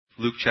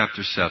Luke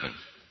chapter 7.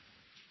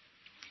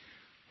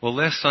 Well,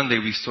 last Sunday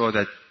we saw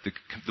that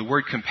the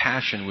word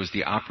compassion was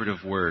the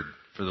operative word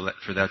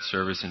for that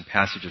service and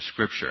passage of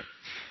Scripture.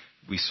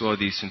 We saw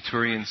the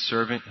centurion's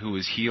servant who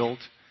was healed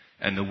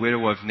and the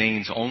widow of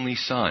Nain's only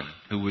son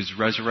who was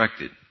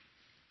resurrected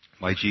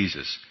by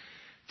Jesus.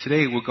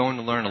 Today we're going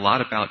to learn a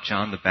lot about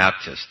John the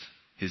Baptist,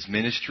 his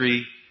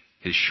ministry,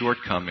 his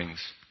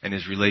shortcomings, and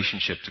his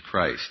relationship to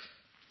Christ.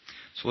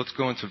 So let's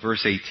go into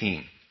verse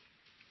 18.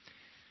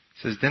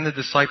 It says, Then the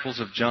disciples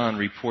of John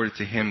reported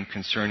to him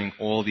concerning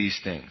all these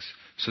things.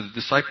 So the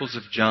disciples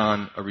of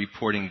John are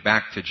reporting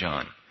back to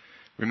John.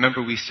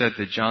 Remember, we said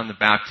that John the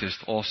Baptist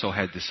also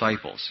had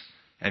disciples,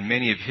 and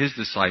many of his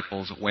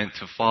disciples went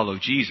to follow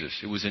Jesus.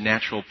 It was a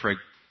natural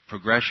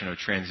progression or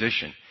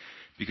transition,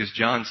 because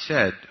John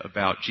said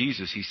about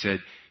Jesus, he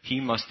said, he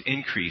must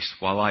increase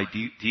while I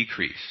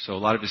decrease. So a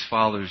lot of his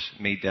followers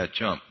made that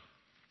jump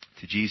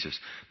to Jesus.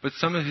 But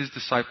some of his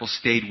disciples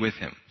stayed with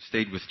him,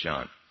 stayed with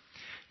John.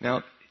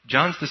 Now,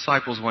 John's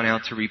disciples went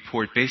out to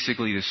report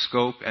basically the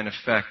scope and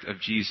effect of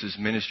Jesus'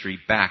 ministry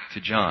back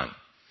to John.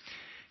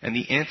 And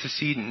the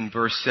antecedent in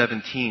verse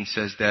 17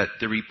 says that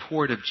the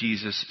report of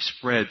Jesus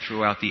spread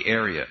throughout the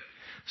area.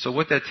 So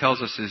what that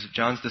tells us is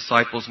John's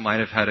disciples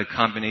might have had a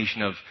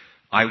combination of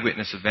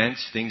eyewitness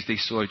events, things they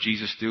saw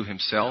Jesus do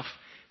himself,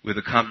 with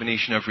a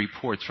combination of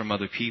reports from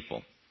other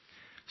people.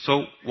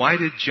 So why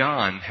did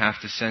John have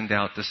to send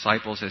out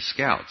disciples as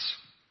scouts?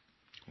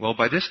 Well,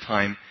 by this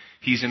time,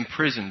 he's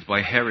imprisoned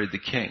by Herod the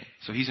king.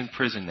 So he's in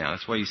prison now.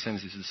 That's why he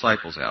sends his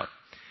disciples out.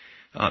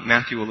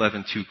 Matthew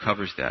 11:2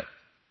 covers that.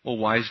 Well,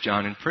 why is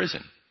John in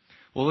prison?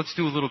 Well, let's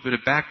do a little bit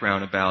of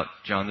background about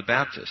John the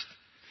Baptist.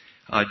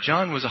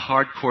 John was a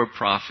hardcore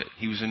prophet.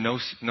 He was a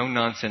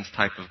no-nonsense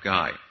type of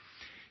guy.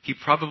 He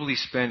probably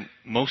spent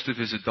most of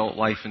his adult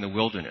life in the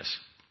wilderness.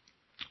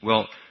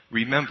 Well,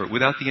 remember,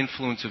 without the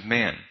influence of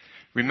man.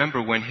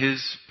 Remember, when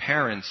his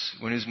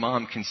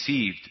mom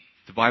conceived,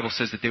 the Bible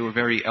says that they were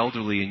very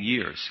elderly in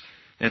years.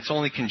 And it's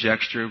only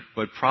conjecture,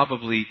 but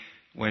probably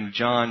when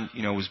John,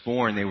 was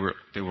born, they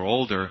were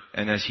older,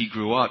 and as he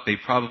grew up, they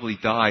probably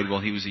died while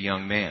he was a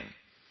young man.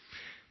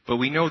 But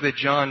we know that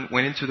John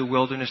went into the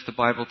wilderness, the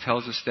Bible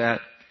tells us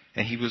that,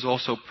 and he was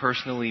also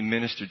personally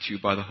ministered to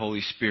by the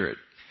Holy Spirit.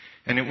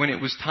 And when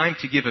it was time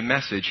to give a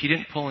message, he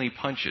didn't pull any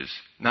punches,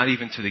 not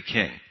even to the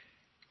king.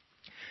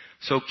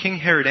 So King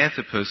Herod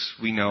Antipas,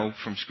 we know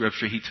from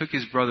Scripture, he took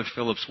his brother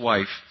Philip's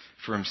wife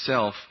for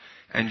himself,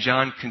 and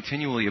John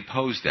continually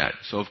opposed that.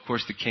 So of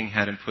course the king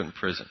had him put in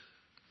prison.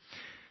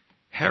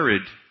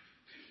 Herod,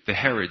 the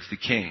Herods, the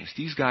kings,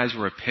 these guys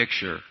were a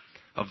picture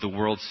of the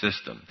world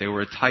system. They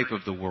were a type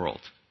of the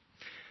world.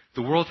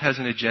 The world has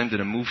an agenda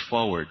to move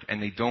forward,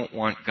 and they don't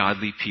want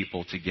godly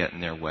people to get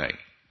in their way.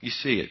 You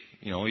see it.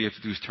 All you have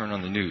to do is turn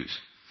on the news.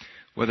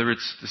 Whether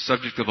it's the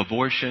subject of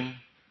abortion,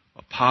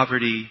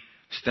 poverty,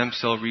 stem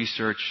cell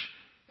research,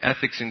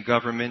 ethics in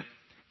government,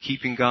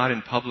 keeping God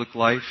in public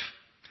life,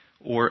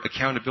 or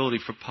accountability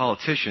for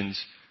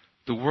politicians,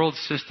 the world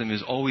system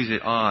is always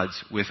at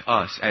odds with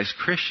us as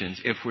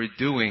Christians if we're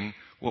doing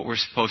what we're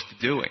supposed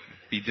to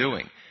be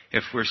doing,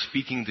 if we're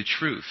speaking the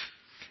truth,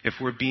 if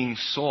we're being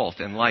salt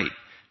and light.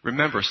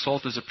 Remember,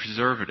 salt is a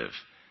preservative.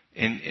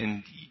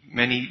 In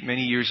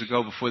many years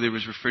ago, before there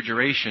was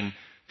refrigeration,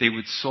 they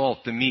would salt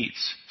the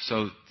meats.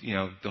 So,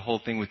 the whole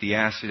thing with the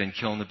acid and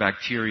killing the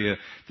bacteria,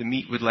 the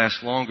meat would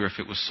last longer if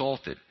it was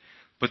salted.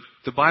 But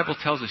the Bible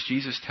tells us,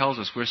 Jesus tells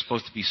us we're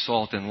supposed to be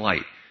salt and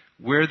light.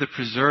 We're the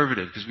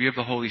preservative because we have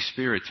the Holy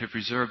Spirit to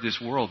preserve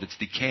this world. It's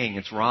decaying,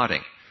 it's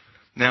rotting.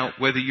 Now,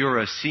 whether you're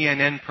a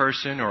CNN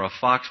person or a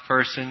Fox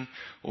person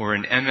or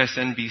an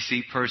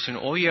MSNBC person,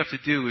 all you have to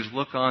do is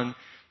look on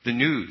the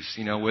news,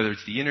 whether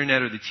it's the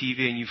internet or the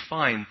TV, and you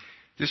find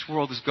this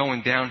world is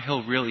going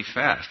downhill really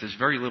fast. There's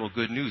very little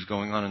good news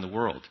going on in the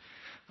world.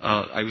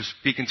 I was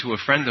speaking to a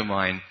friend of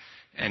mine,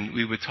 and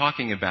we were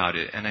talking about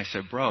it, and I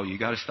said, bro, you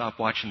got to stop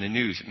watching the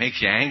news. It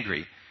makes you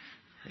angry.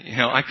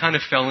 I kind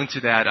of fell into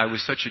that. I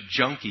was such a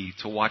junkie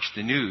to watch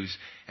the news,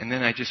 and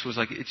then I just was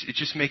like, it's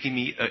just making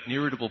me an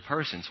irritable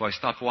person, so I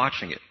stopped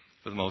watching it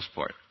for the most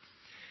part.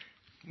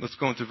 Let's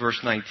go into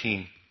verse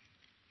 19.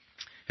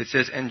 It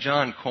says, And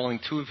John, calling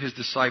two of his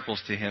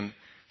disciples to him,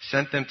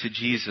 sent them to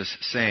Jesus,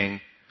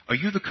 saying, Are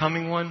you the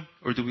coming one,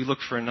 or do we look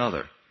for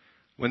another?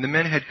 When the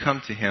men had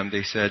come to him,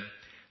 they said,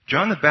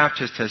 John the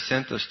Baptist has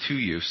sent us to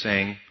you,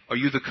 saying, Are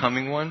you the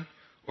coming one,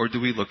 or do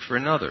we look for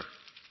another?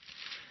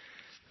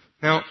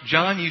 Now,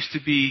 John used to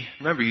be,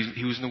 remember,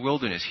 he was in the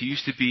wilderness. He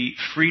used to be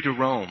free to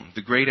roam,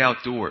 the great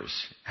outdoors,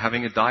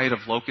 having a diet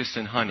of locusts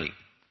and honey.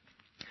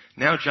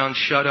 Now John's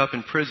shut up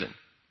in prison.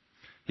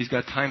 He's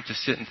got time to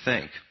sit and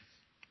think.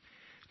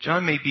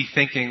 John may be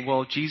thinking,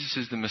 well, Jesus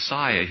is the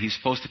Messiah. He's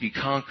supposed to be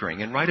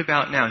conquering. And right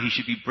about now, he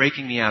should be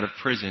breaking me out of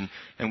prison,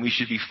 and we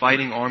should be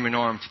fighting arm in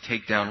arm to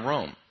take down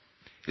Rome.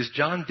 Is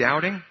John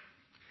doubting?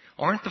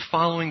 Aren't the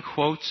following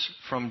quotes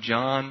from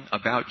John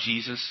about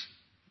Jesus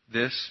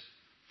this?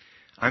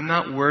 I'm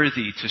not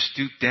worthy to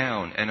stoop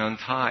down and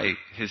untie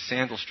his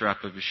sandal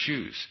strap of his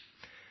shoes.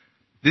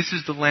 This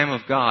is the Lamb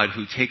of God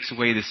who takes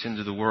away the sins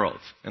of the world.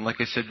 And like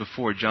I said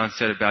before, John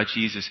said about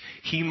Jesus,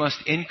 he must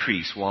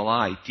increase while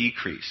I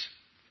decrease.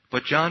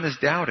 But John is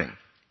doubting.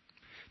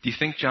 Do you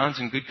think John's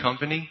in good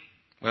company?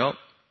 Well,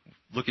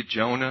 look at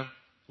Jonah.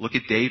 Look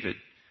at David.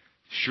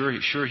 Sure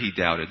he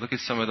doubted. Look at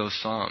some of those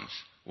Psalms.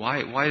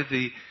 Why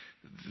did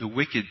the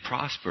wicked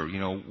prosper?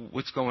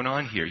 What's going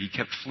on here? He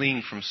kept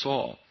fleeing from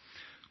Saul.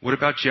 What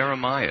about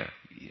Jeremiah?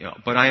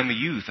 But I am a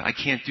youth. I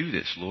can't do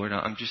this, Lord.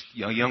 I'm just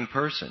a young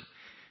person.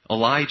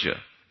 Elijah,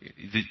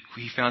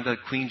 he found out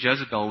Queen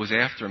Jezebel was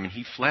after him and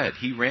he fled.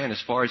 He ran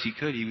as far as he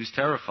could. He was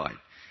terrified.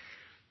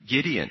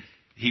 Gideon,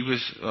 he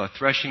was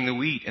threshing the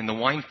wheat in the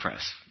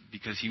winepress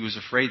because he was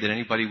afraid that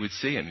anybody would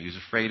see him. He was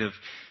afraid of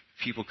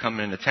people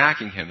coming and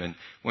attacking him. And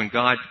when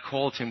God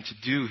called him to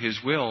do his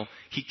will,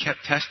 he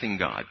kept testing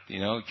God. He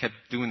kept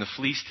doing the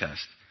fleece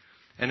test.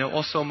 And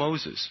also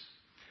Moses.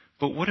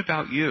 But what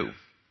about you?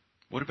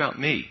 What about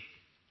me?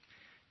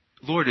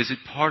 Lord, is it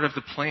part of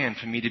the plan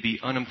for me to be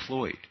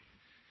unemployed?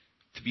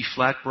 To be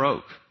flat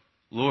broke?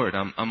 Lord,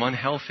 I'm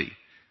unhealthy.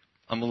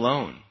 I'm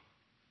alone.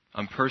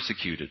 I'm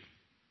persecuted.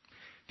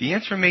 The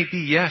answer may be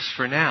yes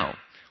for now.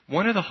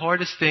 One of the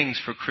hardest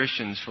things for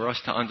Christians for us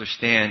to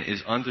understand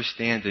is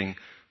understanding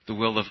the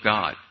will of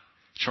God.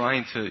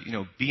 Trying to,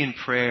 be in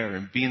prayer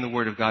and be in the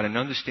Word of God and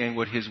understand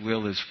what His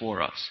will is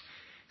for us.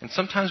 And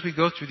sometimes we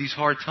go through these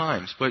hard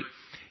times, but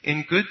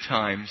in good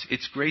times,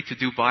 it's great to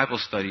do Bible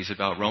studies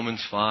about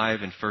Romans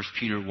 5 and 1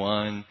 Peter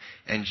 1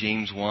 and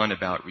James 1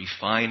 about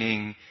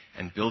refining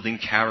and building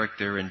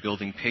character and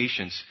building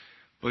patience.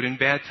 But in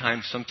bad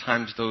times,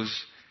 sometimes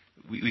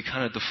we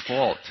kind of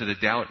default to the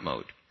doubt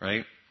mode,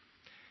 right?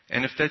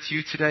 And if that's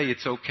you today,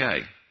 it's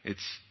okay.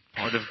 It's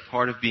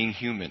part of being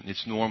human.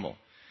 It's normal.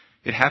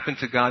 It happened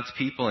to God's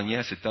people, and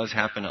yes, it does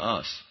happen to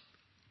us.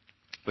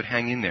 But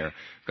hang in there.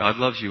 God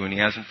loves you, and He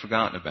hasn't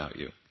forgotten about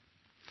you.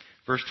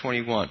 Verse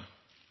 21.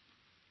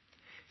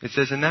 It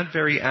says, "In that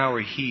very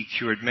hour He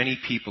cured many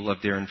people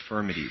of their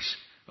infirmities,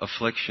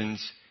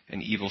 afflictions,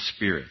 and evil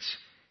spirits.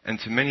 And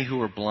to many who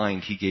were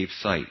blind He gave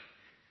sight.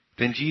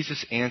 Then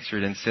Jesus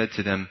answered and said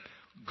to them,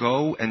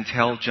 'Go and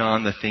tell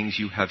John the things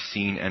you have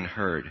seen and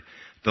heard.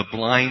 The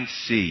blind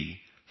see,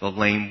 the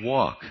lame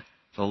walk,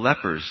 the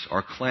lepers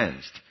are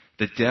cleansed,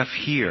 the deaf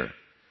hear,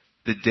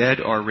 the dead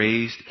are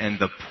raised, and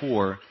the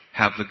poor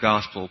have the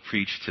gospel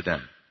preached to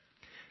them.'"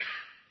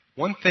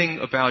 One thing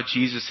about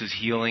Jesus'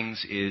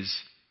 healings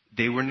is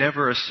they were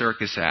never a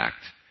circus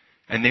act,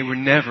 and they were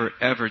never,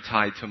 ever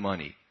tied to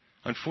money.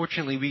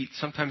 Unfortunately, we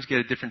sometimes get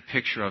a different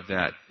picture of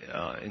that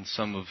in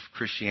some of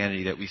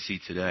Christianity that we see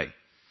today.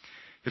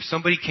 If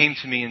somebody came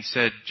to me and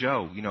said,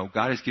 "Joe,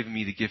 God has given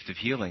me the gift of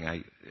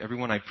healing.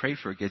 Everyone I pray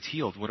for gets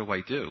healed. What do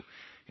I do?"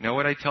 You know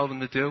what I tell them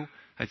to do?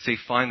 I'd say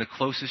find the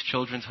closest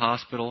children's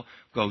hospital,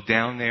 go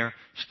down there,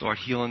 start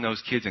healing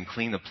those kids, and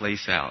clean the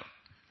place out.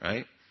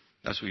 Right?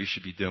 That's what you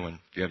should be doing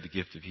if you have the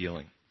gift of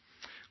healing.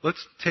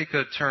 Let's take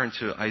a turn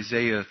to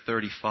Isaiah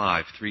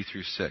 35, 3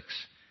 through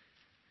 6.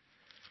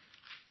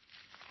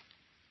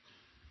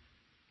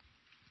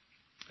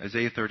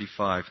 Isaiah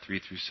 35, 3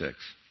 through 6.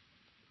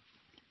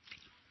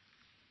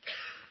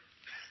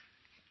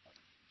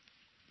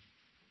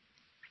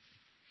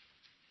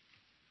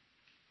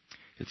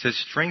 It says,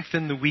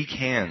 "Strengthen the weak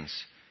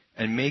hands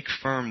and make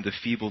firm the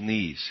feeble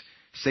knees.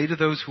 Say to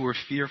those who are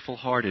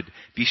fearful-hearted,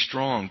 'Be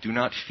strong, do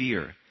not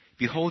fear.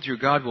 Behold, your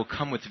God will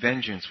come with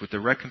vengeance. With the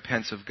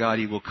recompense of God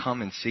He will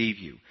come and save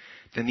you.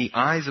 Then the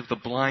eyes of the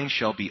blind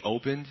shall be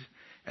opened,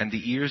 and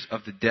the ears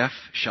of the deaf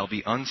shall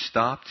be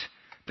unstopped.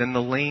 Then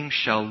the lame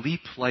shall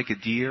leap like a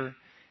deer,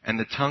 and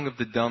the tongue of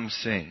the dumb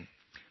sing.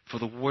 For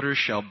the waters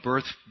shall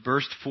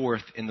burst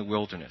forth in the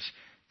wilderness."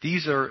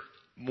 These are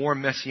more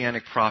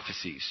messianic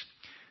prophecies.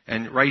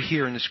 And right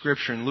here in the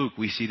scripture in Luke,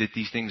 we see that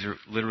these things are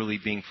literally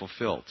being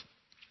fulfilled.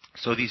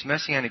 So these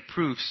messianic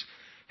proofs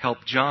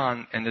help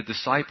John and the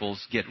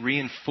disciples get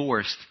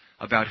reinforced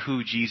about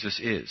who Jesus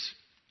is.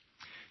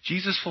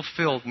 Jesus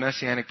fulfilled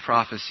messianic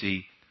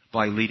prophecy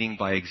by leading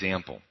by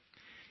example.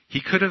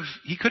 He could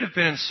have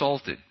been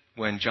insulted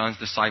when John's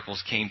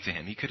disciples came to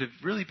him. He could have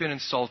really been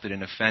insulted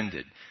and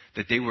offended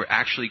that they were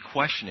actually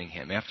questioning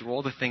him after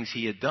all the things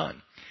he had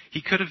done.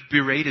 He could have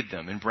berated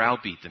them and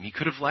browbeat them. He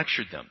could have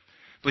lectured them.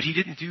 But he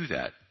didn't do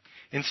that.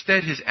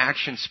 Instead, his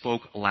actions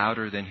spoke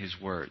louder than his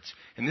words.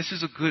 And this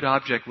is a good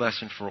object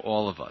lesson for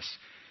all of us.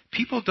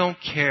 People don't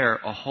care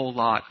a whole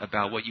lot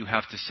about what you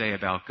have to say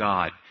about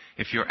God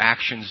if your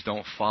actions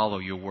don't follow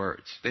your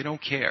words. They don't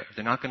care.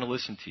 They're not going to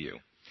listen to you.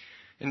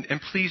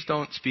 And please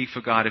don't speak for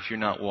God if you're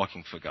not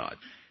walking for God.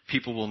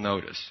 People will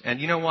notice.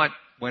 And you know what?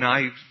 When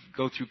I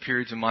go through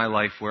periods in my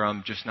life where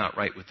I'm just not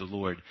right with the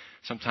Lord,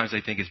 sometimes I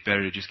think it's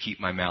better to just keep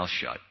my mouth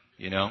shut,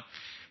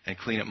 and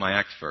clean up my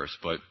act first.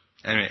 But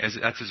anyway,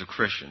 that's as a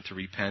Christian, to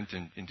repent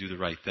and do the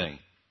right thing.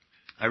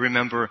 I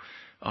remember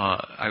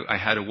I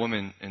had a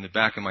woman in the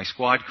back of my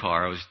squad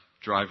car. I was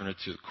driving her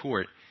to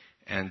court,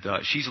 and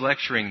she's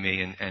lecturing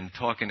me and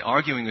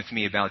arguing with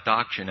me about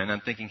doctrine. And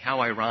I'm thinking,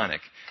 how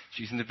ironic.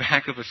 She's in the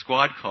back of a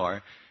squad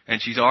car,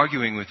 and she's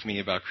arguing with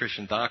me about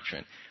Christian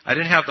doctrine. I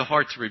didn't have the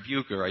heart to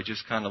rebuke her. I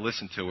just kind of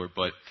listened to her.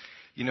 But,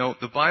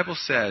 the Bible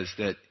says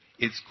that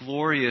it's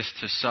glorious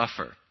to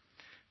suffer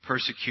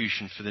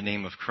persecution for the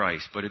name of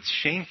Christ, but it's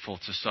shameful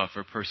to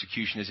suffer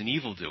persecution as an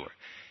evildoer.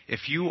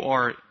 If you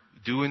are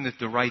doing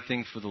the right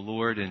thing for the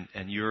Lord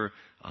and you're,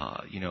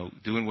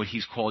 doing what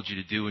He's called you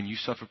to do and you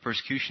suffer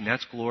persecution,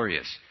 that's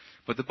glorious.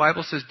 But the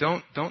Bible says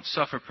don't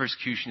suffer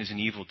persecution as an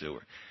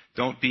evildoer.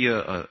 Don't be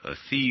a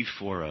thief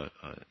or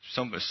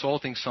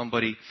assaulting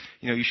somebody.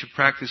 We should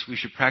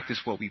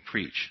practice what we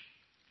preach.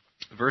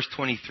 Verse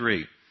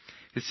 23,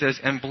 it says,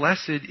 "And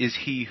blessed is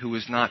he who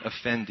is not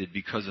offended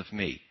because of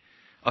me."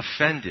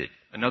 Offended,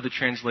 another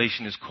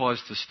translation is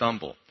caused to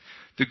stumble.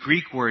 The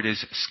Greek word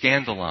is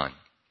scandalon,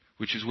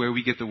 which is where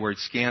we get the word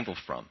scandal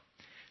from.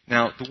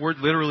 Now, the word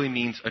literally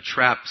means a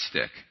trap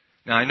stick.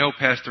 Now, I know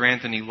Pastor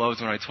Anthony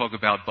loves when I talk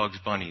about Bugs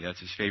Bunny. That's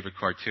his favorite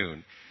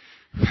cartoon.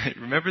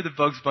 Remember the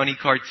Bugs Bunny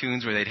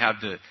cartoons where they'd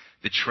have the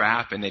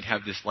trap and they'd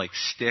have this like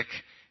stick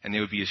and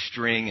there would be a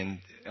string and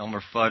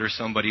Elmer Fudd or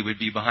somebody would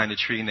be behind the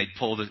tree and they'd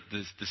pull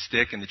the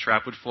stick and the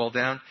trap would fall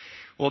down?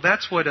 Well,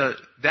 that's what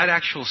that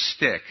actual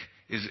stick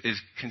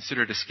is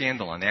considered a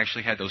scandalon. They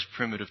actually had those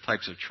primitive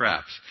types of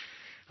traps.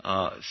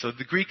 So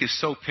the Greek is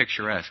so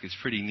picturesque. It's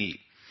pretty neat.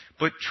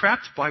 But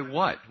trapped by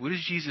what? What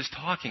is Jesus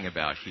talking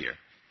about here?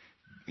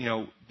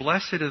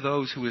 Blessed are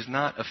those who is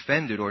not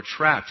offended or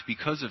trapped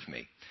because of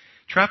me.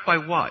 Trapped by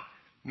what?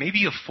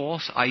 Maybe a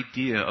false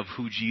idea of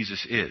who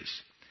Jesus is.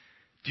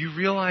 Do you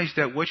realize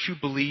that what you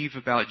believe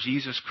about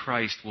Jesus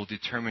Christ will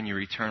determine your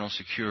eternal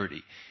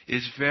security? It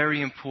is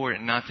very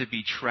important not to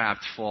be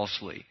trapped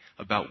falsely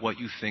about what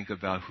you think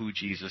about who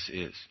Jesus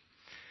is.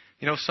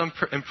 Some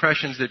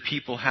impressions that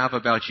people have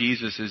about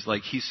Jesus is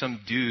like he's some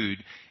dude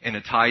in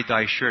a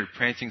tie-dye shirt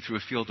prancing through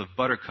a field of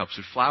buttercups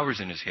with flowers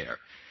in his hair.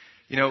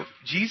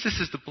 Jesus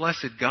is the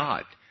blessed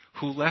God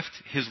who left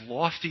his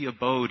lofty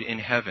abode in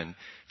heaven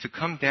to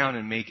come down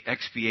and make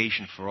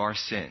expiation for our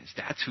sins.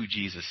 That's who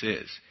Jesus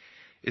is.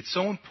 It's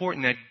so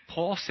important that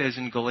Paul says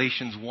in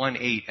Galatians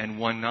 1:8 and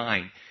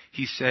 1:9,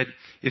 he said,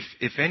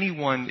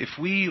 if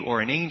we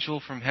or an angel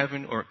from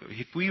heaven, or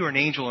if we or an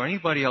angel or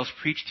anybody else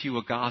preach to you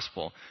a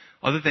gospel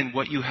other than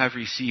what you have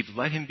received,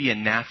 let him be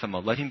anathema,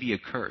 let him be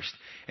accursed.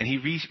 And he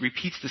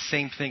repeats the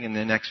same thing in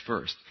the next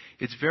verse.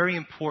 It's very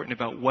important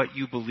about what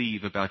you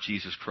believe about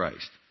Jesus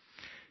Christ.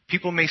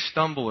 People may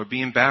stumble or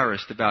be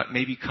embarrassed about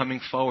maybe coming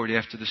forward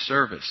after the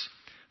service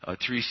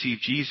to receive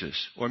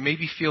Jesus, or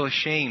maybe feel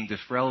ashamed if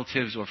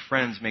relatives or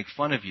friends make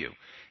fun of you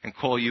and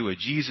call you a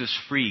Jesus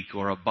freak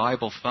or a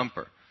Bible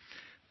thumper.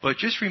 But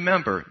just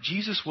remember,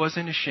 Jesus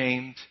wasn't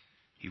ashamed,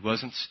 he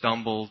wasn't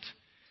stumbled,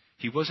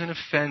 he wasn't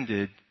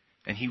offended,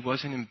 and he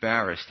wasn't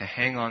embarrassed to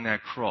hang on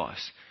that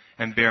cross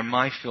and bear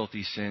my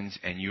filthy sins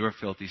and your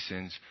filthy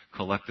sins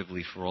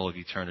collectively for all of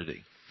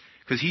eternity.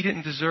 Because he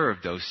didn't deserve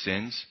those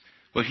sins,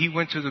 but he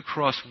went to the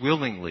cross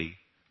willingly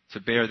to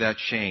bear that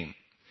shame.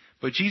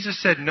 But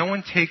Jesus said, no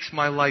one takes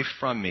my life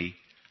from me,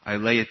 I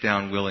lay it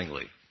down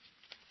willingly.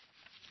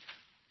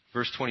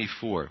 Verse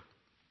 24.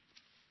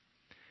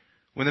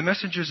 When the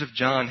messengers of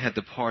John had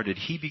departed,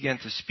 he began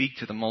to speak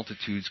to the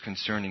multitudes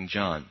concerning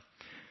John.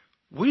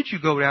 What did you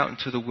go out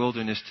into the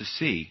wilderness to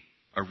see?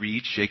 A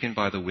reed shaken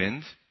by the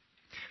wind?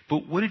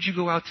 But what did you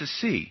go out to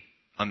see?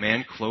 A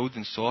man clothed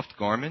in soft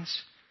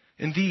garments?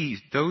 Indeed,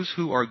 those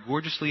who are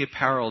gorgeously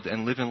apparelled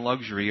and live in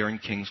luxury are in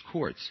king's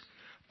courts.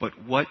 But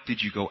what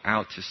did you go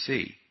out to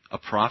see? A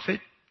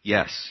prophet?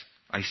 Yes,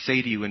 I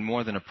say to you, and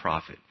more than a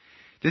prophet.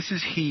 This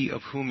is he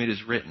of whom it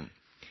is written,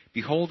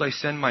 Behold, I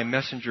send my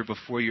messenger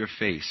before your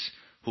face,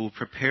 who will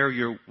prepare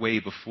your way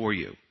before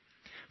you.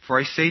 For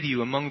I say to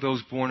you, among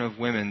those born of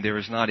women, there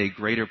is not a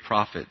greater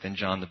prophet than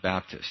John the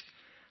Baptist.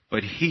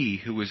 But he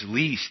who is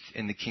least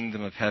in the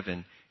kingdom of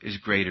heaven is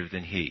greater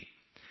than he.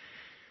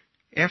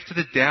 After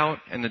the doubt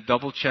and the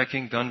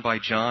double-checking done by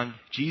John,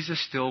 Jesus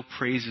still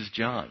praises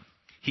John.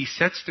 He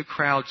sets the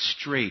crowd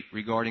straight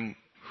regarding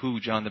who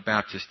John the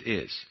Baptist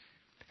is.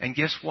 And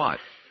guess what?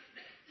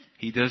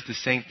 He does the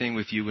same thing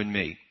with you and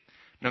me.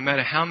 No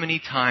matter how many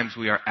times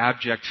we are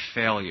abject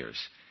failures,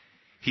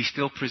 he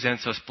still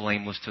presents us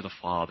blameless to the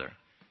Father.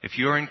 If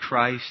you're in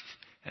Christ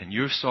and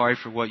you're sorry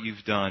for what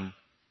you've done,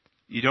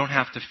 you don't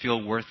have to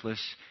feel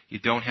worthless. You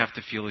don't have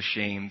to feel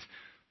ashamed.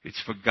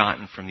 It's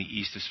forgotten from the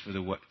east as to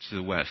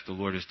the west. The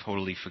Lord has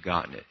totally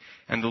forgotten it.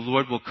 And the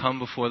Lord will come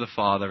before the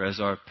Father as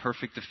our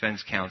perfect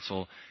defense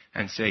counsel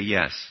and say,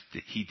 yes,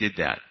 he did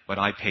that, but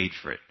I paid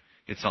for it.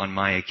 It's on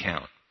my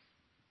account.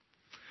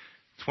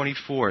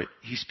 24,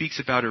 he speaks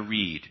about a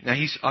reed. Now,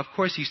 of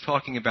course, he's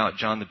talking about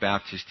John the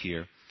Baptist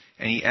here.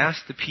 And he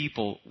asked the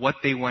people what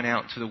they went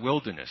out into the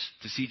wilderness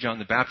to see John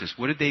the Baptist.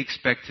 What did they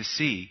expect to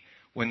see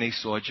when they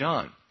saw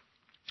John?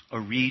 A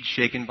reed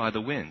shaken by the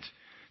wind.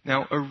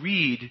 Now, a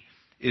reed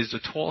is a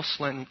tall,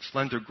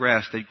 slender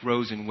grass that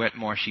grows in wet,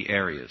 marshy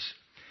areas.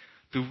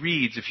 The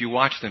reeds, if you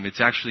watch them, it's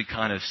actually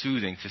kind of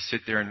soothing to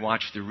sit there and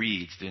watch the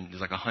reeds.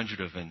 There's like 100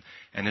 of them.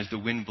 And as the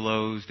wind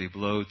blows, they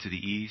blow to the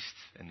east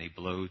and they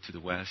blow to the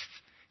west.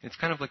 It's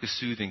kind of like a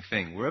soothing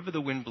thing. Wherever the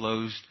wind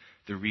blows,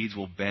 the reeds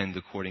will bend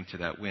according to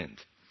that wind.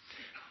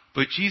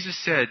 But Jesus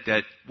said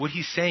that what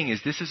he's saying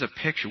is this is a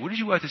picture. What did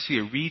you want to see?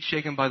 A reed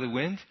shaken by the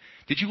wind?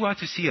 Did you want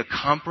to see a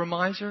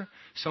compromiser?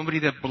 Somebody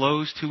that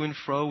blows to and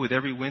fro with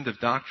every wind of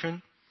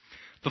doctrine?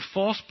 The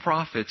false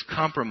prophets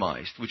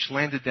compromised, which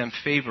landed them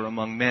favor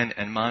among men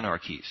and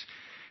monarchies.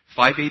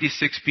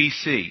 586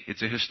 BC,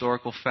 it's a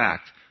historical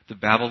fact. The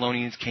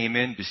Babylonians came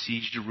in,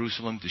 besieged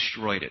Jerusalem,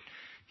 destroyed it.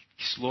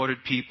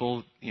 Slaughtered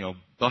people,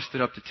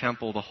 busted up the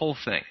temple, the whole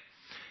thing.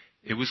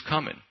 It was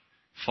coming.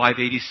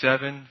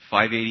 587,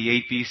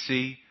 588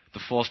 BC, the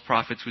false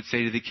prophets would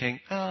say to the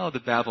king, "Oh, the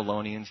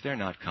Babylonians, they're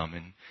not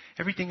coming.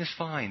 Everything is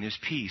fine. There's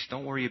peace.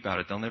 Don't worry about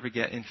it. They'll never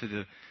get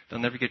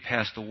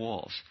past the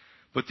walls."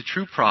 But the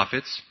true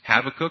prophets,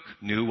 Habakkuk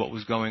knew what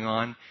was going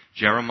on,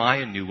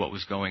 Jeremiah knew what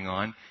was going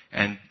on,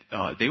 and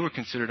they were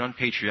considered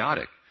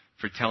unpatriotic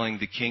for telling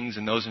the kings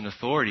and those in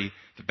authority,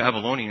 the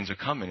Babylonians are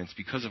coming. It's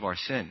because of our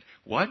sin.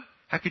 What?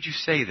 How could you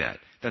say that?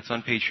 That's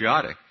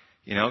unpatriotic.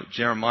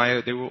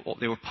 Jeremiah, they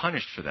were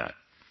punished for that.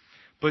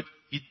 But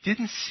you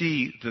didn't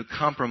see the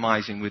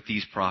compromising with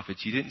these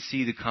prophets. You didn't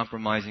see the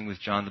compromising with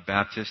John the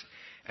Baptist.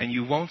 And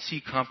you won't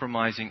see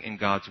compromising in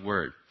God's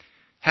Word.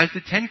 Has the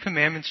Ten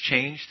Commandments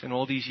changed in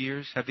all these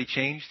years? Have they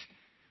changed?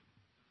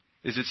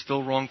 Is it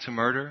still wrong to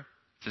murder,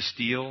 to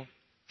steal,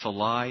 to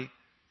lie,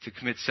 to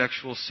commit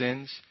sexual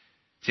sins,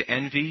 to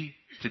envy,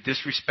 to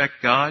disrespect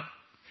God?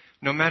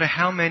 No matter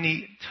how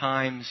many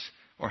times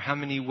or how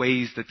many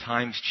ways the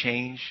times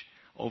change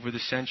over the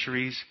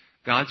centuries,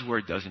 God's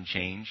Word doesn't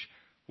change.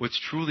 What's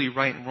truly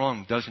right and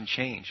wrong doesn't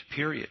change,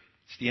 period.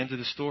 It's the end of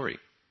the story.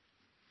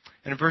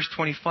 And in verse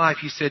 25,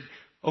 he said,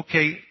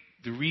 okay,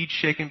 the reed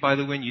shaken by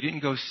the wind, you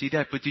didn't go see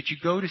that, but did you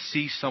go to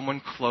see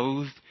someone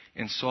clothed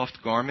in soft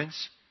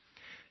garments?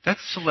 That's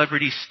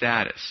celebrity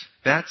status.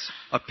 That's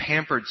a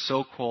pampered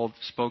so-called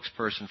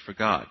spokesperson for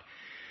God.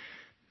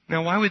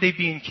 Now, why would they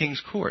be in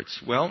king's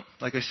courts? Well,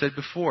 like I said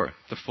before,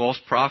 the false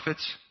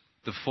prophets,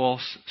 the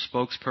false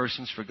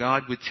spokespersons for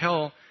God would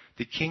tell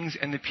the kings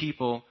and the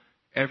people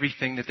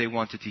everything that they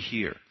wanted to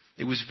hear.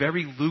 It was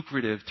very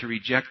lucrative to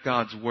reject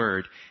God's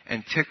word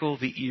and tickle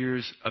the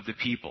ears of the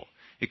people.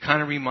 It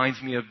kind of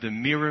reminds me of the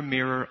mirror,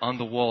 mirror on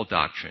the wall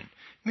doctrine.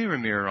 Mirror,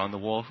 mirror on the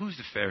wall, who's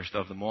the fairest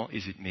of them all?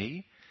 Is it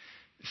me?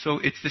 So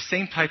it's the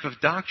same type of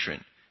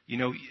doctrine.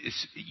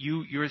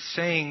 You're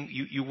saying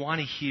you want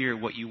to hear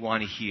what you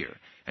want to hear.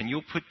 And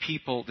you'll put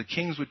people, the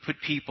kings would put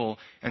people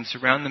and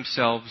surround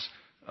themselves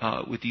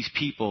with these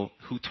people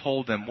who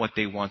told them what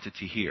they wanted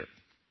to hear.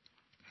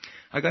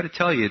 I got to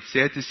tell you, it's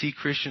sad to see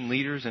Christian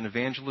leaders and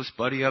evangelists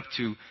buddy up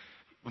to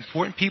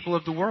important people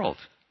of the world,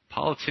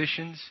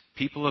 politicians,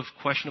 people of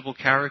questionable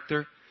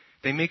character.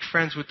 They make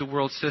friends with the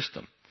world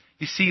system.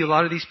 You see, a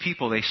lot of these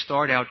people, they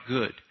start out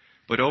good,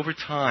 but over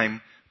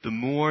time, the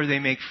more they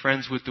make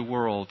friends with the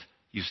world,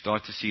 you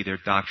start to see their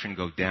doctrine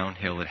go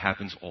downhill. It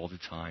happens all the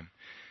time.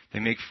 They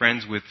make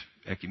friends with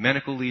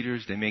ecumenical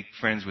leaders, they make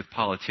friends with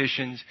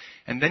politicians,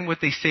 and then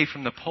what they say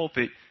from the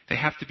pulpit, they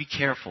have to be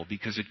careful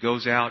because it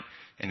goes out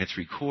and it's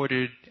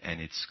recorded and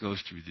it goes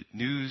through the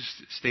news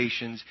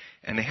stations,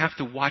 and they have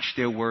to watch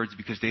their words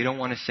because they don't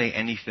want to say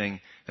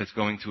anything that's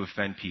going to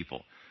offend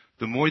people.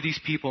 The more these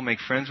people make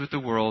friends with the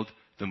world,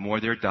 the more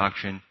their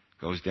doctrine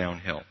goes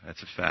downhill.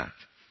 That's a fact.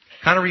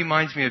 Kind of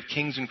reminds me of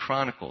Kings and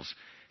Chronicles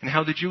and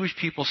how the Jewish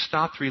people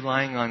stopped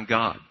relying on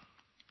God.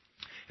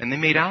 And they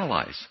made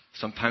allies,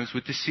 sometimes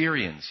with the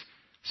Syrians,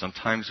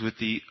 sometimes with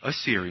the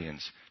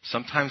Assyrians,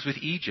 sometimes with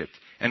Egypt,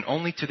 and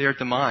only to their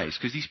demise,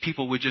 because these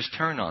people would just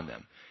turn on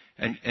them.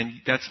 And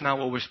that's not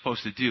what we're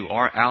supposed to do.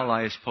 Our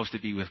ally is supposed to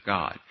be with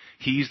God.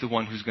 He's the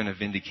one who's going to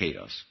vindicate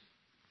us.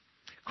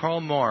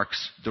 Karl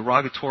Marx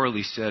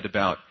derogatorily said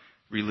about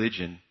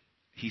religion,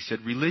 he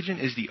said, religion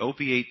is the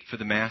opiate for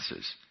the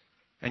masses.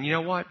 And you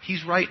know what?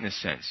 He's right in a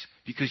sense,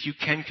 because you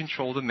can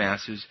control the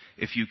masses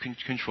if you can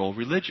control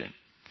religion.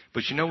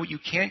 But you know what you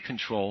can't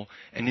control?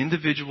 An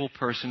individual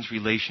person's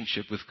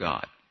relationship with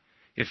God.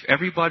 If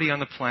everybody on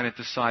the planet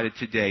decided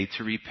today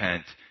to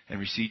repent and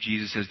receive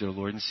Jesus as their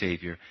Lord and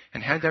Savior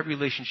and had that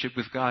relationship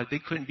with God, they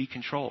couldn't be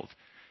controlled.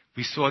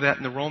 We saw that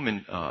in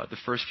the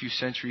first few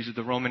centuries of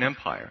the Roman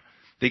Empire.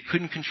 They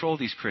couldn't control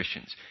these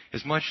Christians.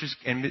 As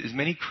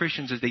many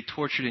Christians as they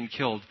tortured and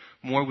killed,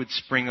 more would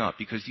spring up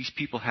because these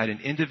people had an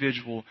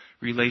individual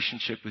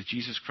relationship with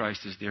Jesus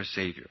Christ as their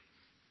Savior.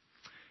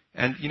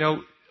 And,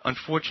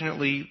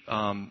 unfortunately,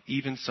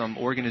 even some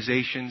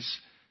organizations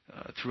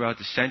throughout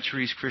the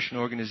centuries, Christian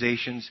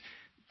organizations,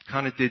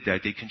 kind of did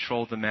that. They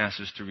controlled the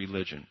masses through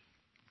religion.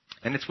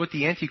 And it's what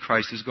the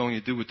Antichrist is going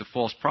to do with the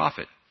false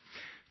prophet.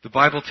 The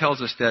Bible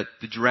tells us that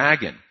the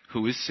dragon,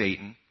 who is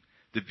Satan,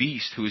 the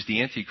beast, who is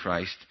the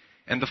Antichrist,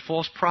 and the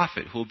false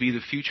prophet, who will be the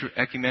future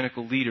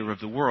ecumenical leader of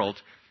the world,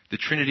 the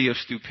Trinity of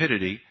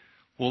stupidity,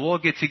 will all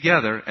get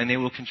together and they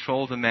will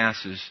control the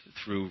masses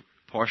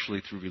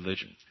partially through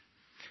religion.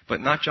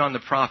 But not John the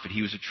prophet.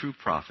 He was a true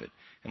prophet.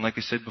 And like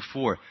I said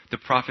before, the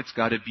prophets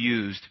got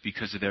abused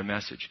because of their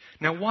message.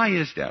 Now, why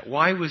is that?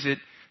 Why was it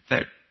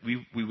that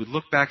we would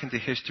look back into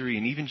history,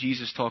 and even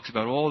Jesus talks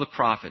about all the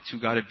prophets who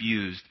got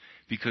abused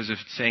because of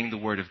saying the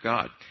word of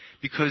God.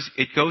 Because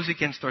it goes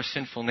against our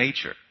sinful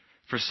nature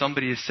for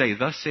somebody to say,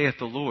 "Thus saith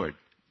the Lord,"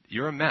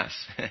 you're a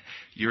mess.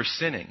 You're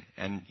sinning,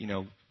 and,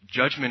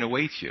 judgment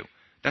awaits you.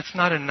 That's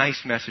not a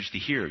nice message to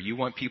hear. You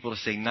want people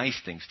to say nice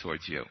things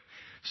towards you.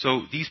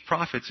 So these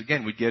prophets,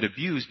 again, would get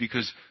abused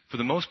because, for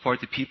the most part,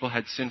 the people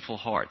had sinful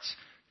hearts.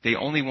 They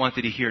only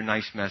wanted to hear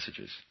nice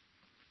messages.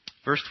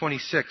 Verse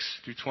 26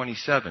 through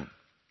 27.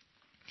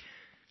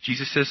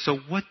 Jesus says, "So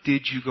what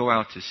did you go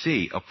out to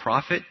see? A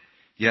prophet?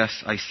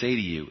 Yes, I say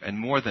to you, and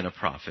more than a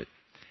prophet.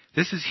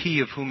 This is he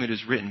of whom it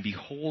is written,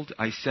 'Behold,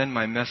 I send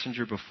my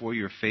messenger before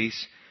your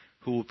face,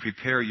 who will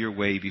prepare your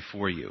way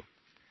before you.'"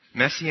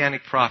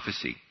 Messianic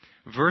prophecy.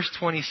 Verse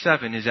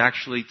 27 is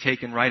actually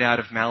taken right out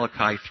of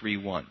Malachi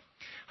 3:1.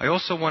 I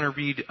also want to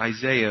read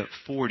Isaiah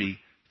 40,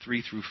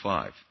 3 through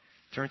 5.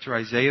 Turn to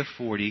Isaiah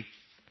 40,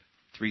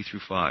 3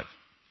 through 5.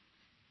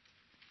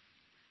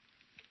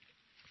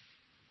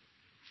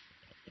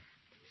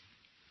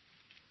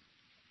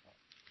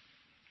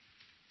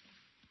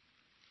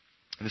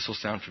 And this will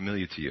sound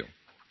familiar to you.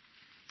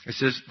 It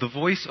says, "The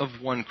voice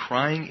of one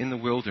crying in the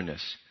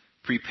wilderness,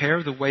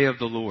 'Prepare the way of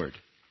the Lord.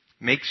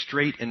 Make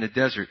straight in the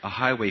desert a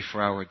highway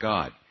for our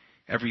God.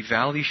 Every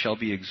valley shall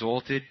be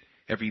exalted,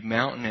 every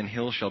mountain and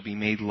hill shall be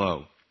made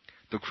low.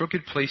 The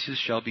crooked places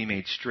shall be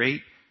made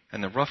straight,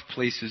 and the rough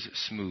places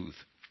smooth.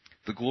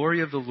 The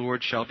glory of the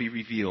Lord shall be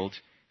revealed,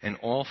 and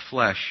all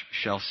flesh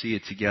shall see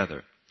it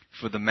together.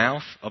 For the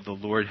mouth of the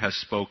Lord has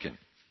spoken."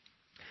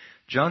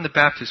 John the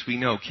Baptist, we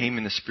know, came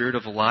in the spirit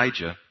of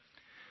Elijah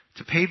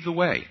to pave the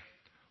way,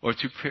 or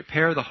to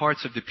prepare the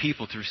hearts of the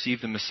people to receive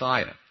the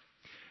Messiah.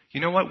 You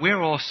know what? We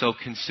also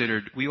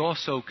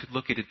could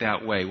look at it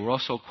that way. We're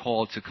also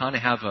called to kind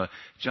of have a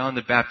John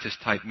the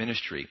Baptist type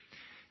ministry.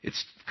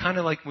 It's kind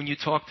of like when you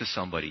talk to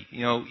somebody.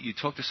 You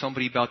talk to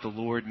somebody about the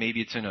Lord.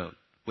 Maybe it's in a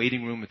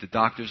waiting room at the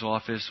doctor's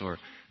office or a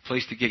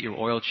place to get your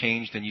oil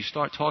changed, and you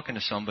start talking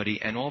to somebody,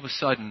 and all of a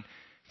sudden,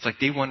 it's like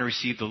they want to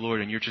receive the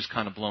Lord, and you're just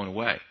kind of blown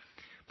away.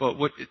 But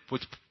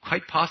what's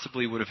quite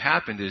possibly would have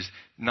happened is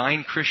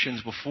 9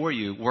 Christians before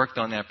you worked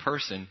on that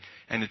person,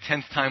 and the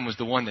 10th time was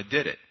the one that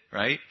did it,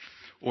 right?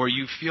 Or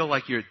you feel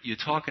like you're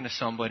talking to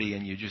somebody,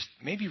 and you just,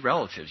 maybe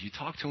relatives, you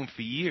talk to them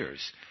for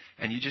years,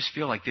 and you just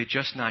feel like they're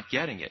just not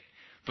getting it.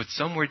 But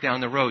somewhere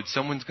down the road,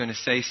 someone's going to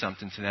say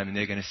something to them, and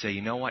they're going to say,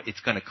 "You know what? It's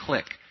going to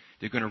click."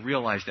 They're going to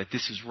realize that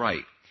this is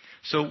right.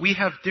 So we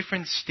have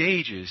different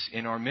stages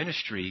in our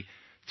ministry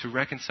to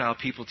reconcile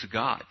people to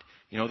God.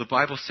 The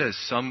Bible says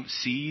some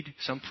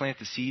plant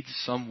the seeds,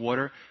 some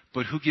water,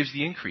 but who gives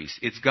the increase?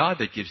 It's God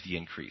that gives the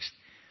increase.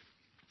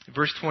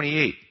 Verse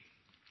 28.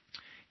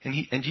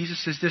 And Jesus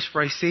says this,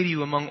 "For I say to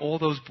you, among all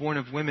those born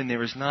of women,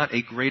 there is not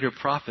a greater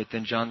prophet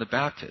than John the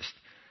Baptist.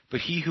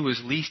 But he who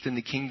is least in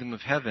the kingdom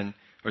of heaven,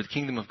 or the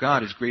kingdom of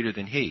God, is greater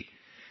than he."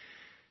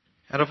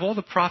 Out of all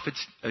the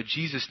prophets,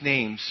 Jesus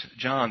names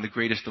John the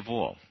greatest of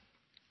all,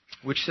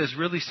 which says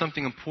really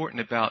something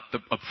important about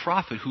a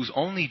prophet whose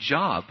only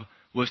job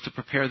was to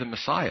prepare the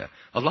Messiah.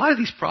 A lot of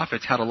these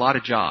prophets had a lot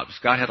of jobs.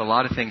 God had a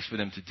lot of things for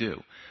them to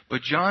do.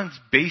 But John's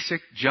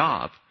basic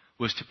job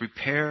was to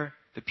prepare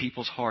the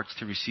people's hearts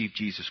to receive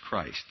Jesus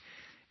Christ.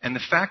 And the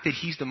fact that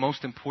he's the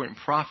most important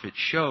prophet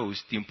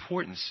shows the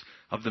importance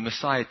of the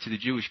Messiah to the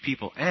Jewish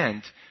people,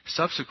 and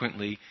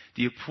subsequently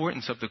the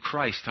importance of the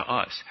Christ to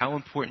us, how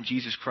important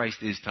Jesus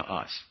Christ is to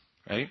us,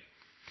 right?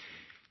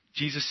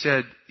 Jesus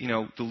said,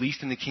 the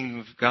least in the kingdom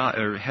of God,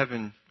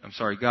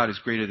 God is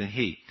greater than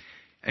he.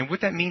 And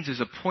what that means is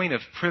a point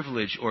of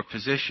privilege or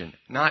position,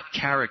 not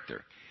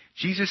character.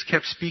 Jesus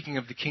kept speaking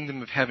of the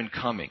kingdom of heaven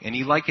coming, and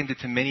he likened it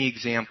to many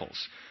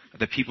examples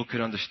that people could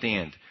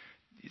understand.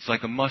 It's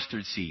like a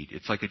mustard seed.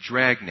 It's like a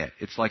dragnet.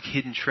 It's like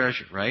hidden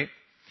treasure, right?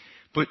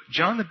 But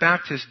John the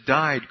Baptist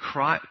died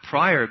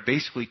prior,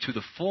 basically, to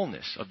the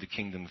fullness of the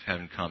kingdom of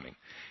heaven coming.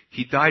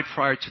 He died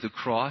prior to the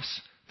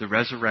cross, the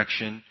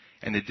resurrection,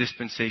 and the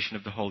dispensation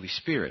of the Holy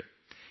Spirit.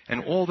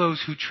 And all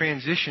those who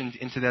transitioned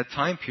into that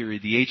time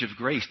period, the age of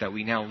grace that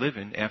we now live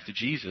in after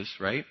Jesus,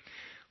 right,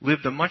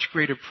 lived a much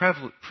greater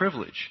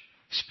privilege,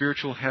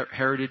 spiritual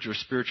heritage or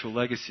spiritual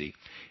legacy.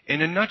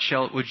 In a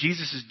nutshell, what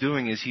Jesus is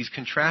doing is he's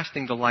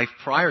contrasting the life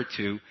prior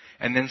to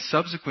and then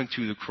subsequent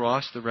to the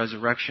cross, the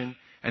resurrection,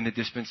 and the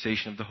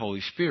dispensation of the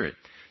Holy Spirit.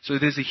 So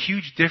there's a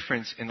huge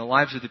difference in the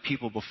lives of the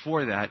people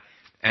before that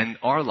and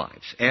our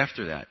lives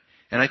after that.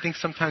 And I think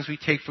sometimes we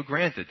take for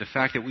granted the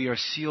fact that we are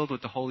sealed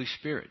with the Holy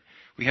Spirit.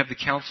 We have the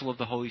counsel of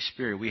the Holy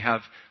Spirit. We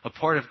have a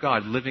part of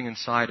God living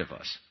inside of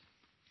us.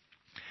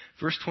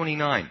 Verse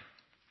 29.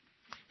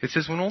 It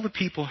says, "When all the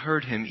people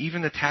heard him,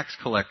 even the tax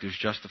collectors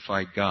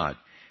justified God,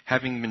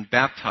 having been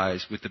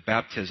baptized with the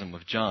baptism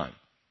of John."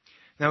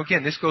 Now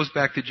again, this goes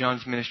back to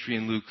John's ministry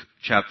in Luke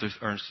chapter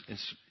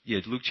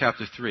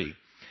 3.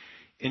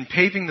 In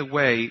paving the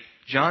way,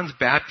 John's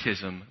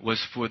baptism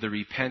was for the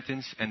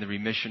repentance and the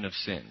remission of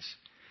sins.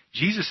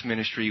 Jesus'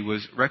 ministry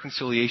was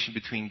reconciliation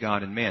between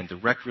God and man,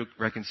 direct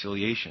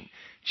reconciliation.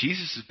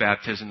 Jesus'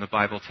 baptism, the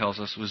Bible tells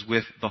us, was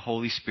with the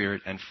Holy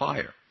Spirit and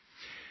fire.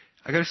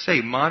 I got to say,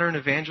 modern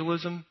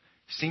evangelism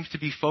seems to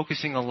be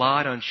focusing a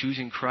lot on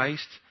choosing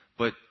Christ,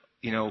 but,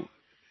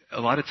 a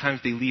lot of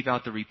times they leave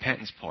out the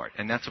repentance part,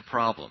 and that's a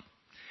problem.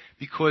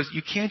 Because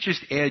you can't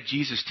just add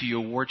Jesus to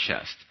your war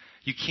chest.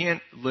 You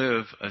can't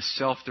live a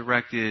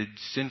self-directed,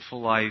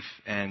 sinful life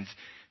and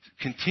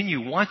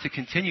want to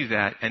continue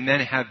that, and then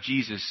have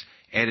Jesus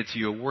added to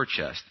your war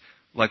chest,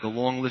 like a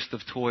long list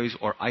of toys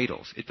or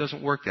idols. It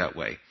doesn't work that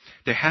way.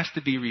 There has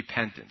to be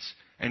repentance.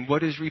 And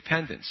what is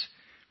repentance?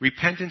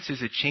 Repentance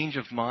is a change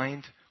of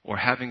mind or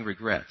having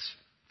regrets.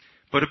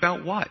 But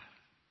about what?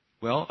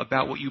 Well,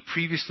 about what you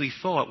previously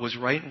thought was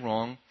right and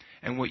wrong,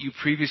 and what you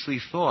previously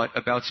thought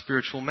about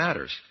spiritual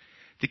matters.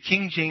 The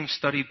King James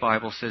Study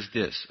Bible says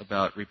this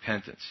about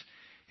repentance.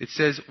 It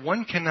says,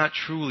 one cannot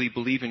truly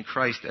believe in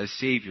Christ as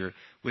Savior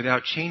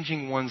without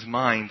changing one's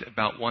mind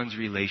about one's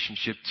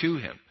relationship to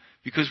Him.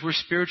 Because we're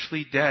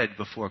spiritually dead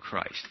before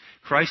Christ.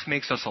 Christ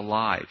makes us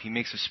alive. He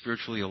makes us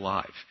spiritually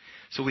alive.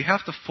 So we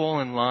have to fall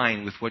in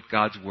line with what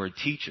God's Word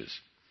teaches.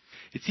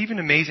 It's even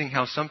amazing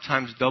how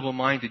sometimes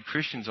double-minded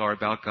Christians are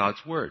about God's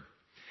Word.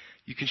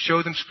 You can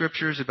show them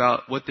scriptures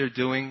about what they're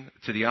doing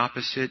to the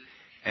opposite,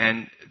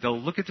 and they'll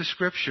look at the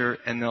scripture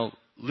and they'll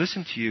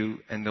listen to you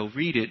and they'll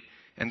read it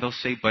and they'll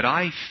say, but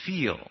I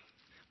feel,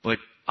 but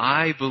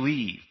I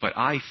believe, but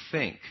I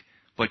think,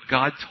 but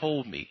God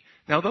told me.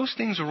 Now those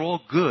things are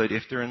all good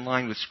if they're in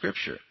line with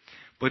scripture.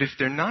 But if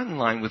they're not in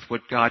line with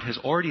what God has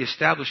already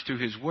established through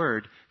His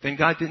Word, then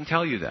God didn't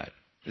tell you that.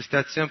 It's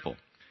that simple.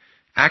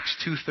 Acts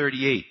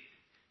 2:38.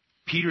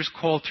 Peter's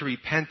call to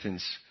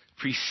repentance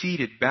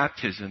preceded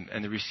baptism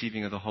and the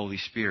receiving of the Holy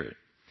Spirit.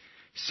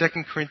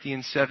 2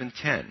 Corinthians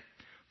 7:10.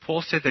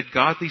 Paul said that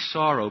godly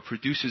sorrow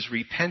produces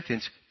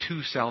repentance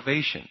to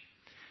salvation.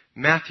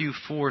 Matthew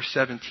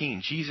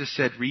 4:17. Jesus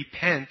said,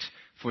 repent,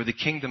 for the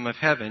kingdom of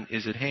heaven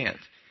is at hand.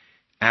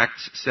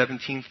 Acts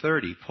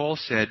 17:30. Paul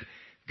said,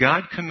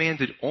 God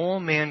commanded all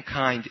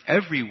mankind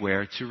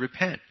everywhere to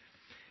repent.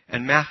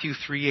 And Matthew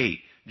 3:8.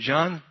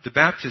 John the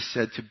Baptist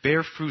said to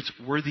bear fruits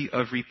worthy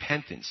of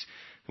repentance.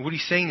 And what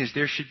he's saying is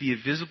there should be a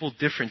visible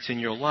difference in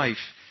your life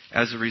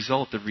as a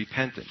result of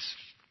repentance.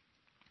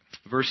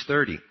 Verse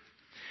 30.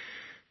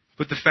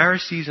 But the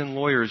Pharisees and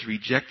lawyers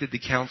rejected the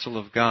counsel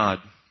of God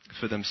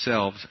for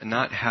themselves,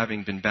 not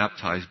having been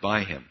baptized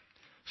by Him.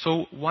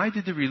 So why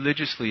did the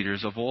religious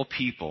leaders of all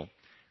people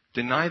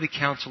deny the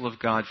counsel of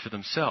God for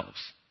themselves?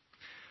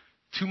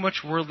 Too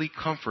much worldly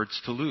comforts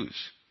to lose.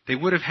 They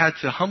would have had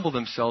to humble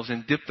themselves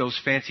and dip those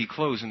fancy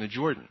clothes in the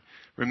Jordan.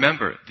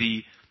 Remember,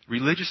 the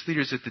religious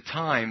leaders at the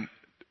time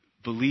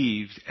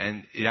believed,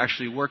 and it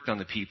actually worked on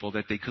the people,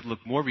 that they could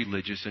look more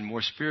religious and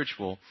more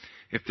spiritual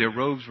if their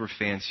robes were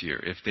fancier,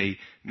 if they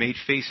made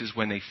faces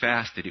when they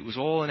fasted. It was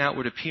all an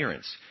outward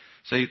appearance.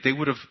 So they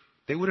would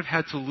have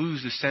had to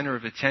lose the center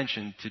of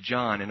attention to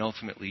John and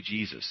ultimately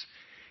Jesus.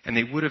 And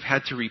they would have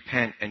had to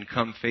repent and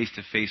come face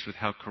to face with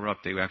how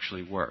corrupt they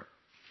actually were.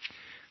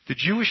 The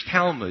Jewish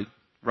Talmud,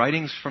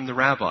 writings from the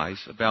rabbis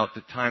about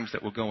the times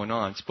that were going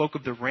on, spoke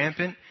of the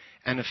rampant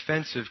and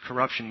offensive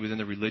corruption within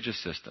the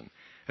religious system,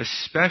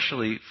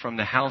 especially from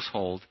the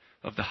household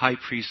of the high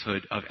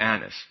priesthood of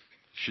Annas.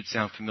 Should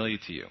sound familiar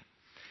to you.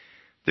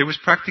 There was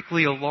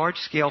practically a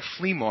large-scale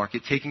flea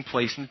market taking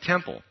place in the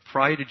temple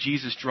prior to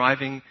Jesus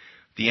driving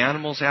the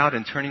animals out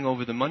and turning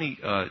over the money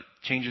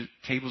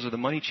tables of the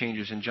money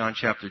changers in John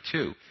chapter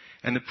 2.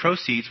 And the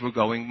proceeds were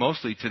going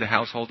mostly to the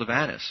household of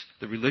Annas,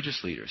 the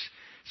religious leaders.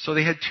 So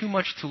they had too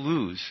much to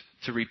lose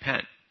to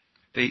repent.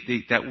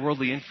 That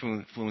worldly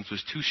influence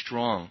was too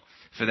strong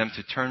for them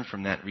to turn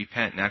from that and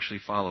repent and actually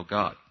follow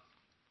God.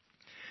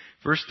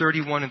 Verse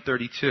 31 and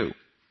 32.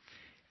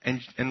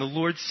 And the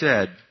Lord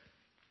said,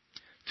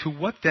 to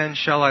what then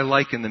shall I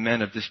liken the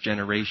men of this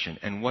generation,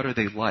 and what are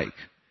they like?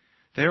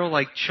 They are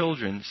like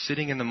children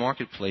sitting in the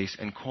marketplace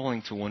and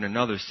calling to one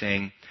another,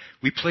 saying,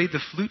 we played the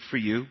flute for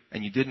you,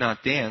 and you did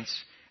not dance,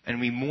 and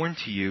we mourned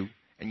to you,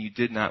 and you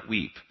did not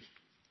weep.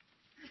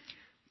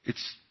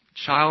 It's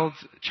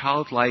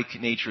childlike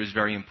nature is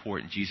very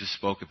important. Jesus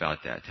spoke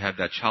about that, to have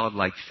that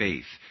childlike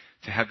faith,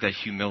 to have that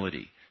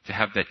humility, to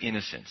have that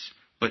innocence,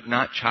 but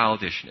not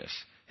childishness.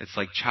 It's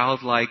like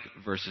childlike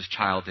versus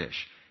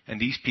childish. And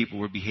these people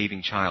were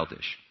behaving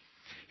childish.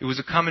 It was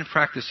a common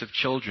practice of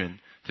children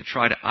to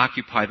try to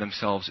occupy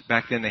themselves.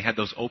 Back then they had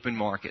those open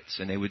markets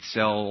and they would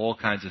sell all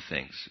kinds of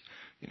things.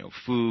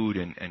 Food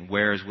and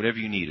wares, whatever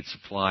you needed,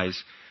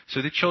 supplies.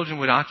 So the children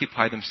would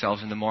occupy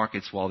themselves in the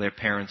markets while their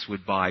parents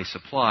would buy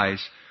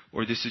supplies,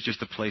 or this is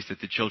just a place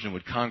that the children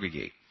would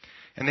congregate.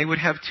 And they would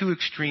have two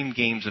extreme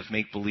games of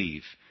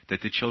make-believe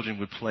that the children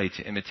would play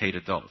to imitate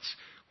adults.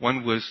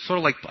 One was sort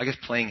of like,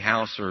 playing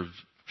house or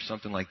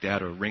something like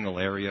that, or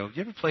Ring-a-Lario. Did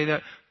you ever play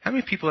that? How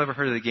many people ever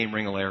heard of the game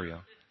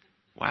Ring-a-Lario?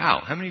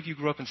 Wow. How many of you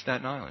grew up in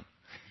Staten Island?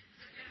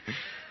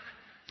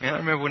 And I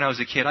remember when I was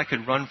a kid, I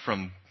could run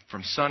from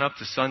sun up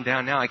to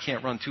sundown. Now I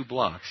can't run 2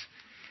 blocks.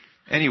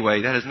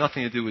 Anyway, that has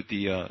nothing to do with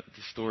the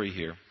story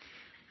here.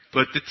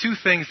 But the two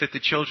things that the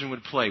children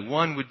would play,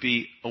 one would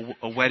be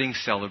a wedding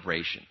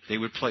celebration. They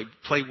would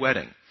play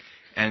wedding.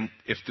 And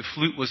if the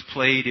flute was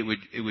played, it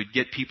would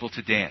get people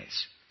to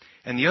dance.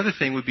 And the other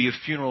thing would be a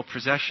funeral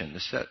procession,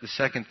 the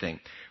second thing,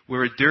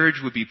 where a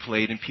dirge would be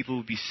played and people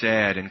would be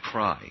sad and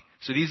cry.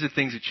 So these are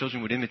things that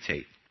children would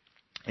imitate.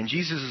 And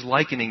Jesus is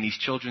likening these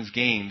children's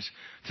games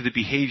to the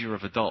behavior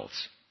of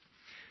adults.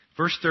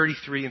 Verse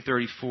 33 and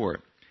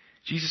 34.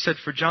 Jesus said,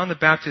 "For John the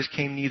Baptist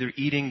came neither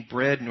eating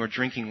bread nor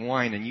drinking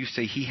wine, and you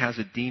say he has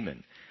a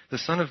demon. The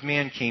Son of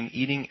Man came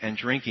eating and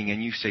drinking,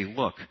 and you say,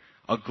 look,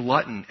 a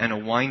glutton and a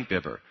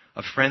winebibber,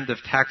 a friend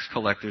of tax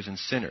collectors and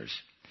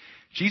sinners."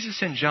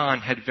 Jesus and John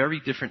had very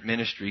different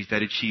ministries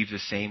that achieved the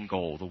same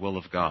goal, the will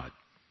of God.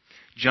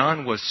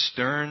 John was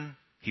stern,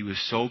 he was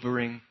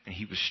sobering, and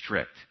he was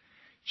strict.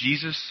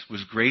 Jesus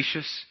was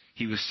gracious,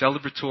 he was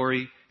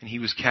celebratory, and he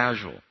was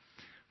casual.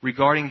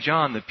 Regarding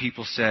John, the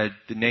people said,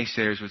 the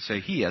naysayers would say,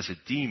 he has a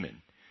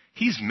demon.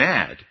 He's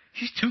mad.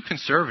 He's too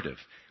conservative.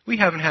 We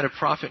haven't had a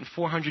prophet in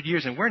 400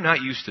 years, and we're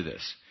not used to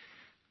this.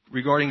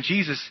 Regarding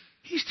Jesus,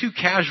 he's too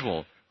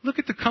casual. Look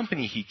at the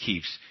company he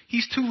keeps.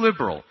 He's too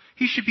liberal.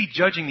 He should be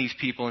judging these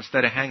people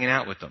instead of hanging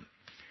out with them.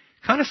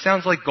 Kind of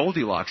sounds like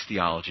Goldilocks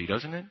theology,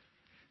 doesn't it?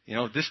 You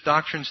know, this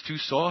doctrine's too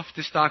soft,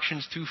 this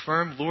doctrine's too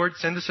firm. Lord,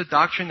 send us a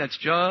doctrine that's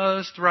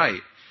just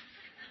right.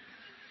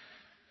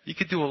 You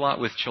could do a lot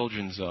with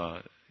children's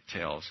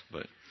tales,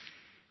 but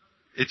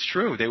it's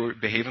true. They were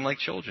behaving like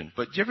children.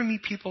 But do you ever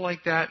meet people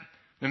like that?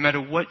 No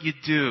matter what you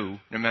do,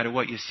 no matter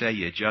what you say,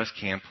 you just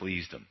can't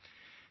please them.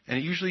 And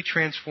it usually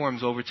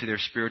transforms over to their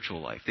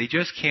spiritual life. They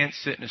just can't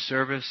sit in a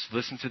service,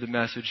 listen to the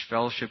message,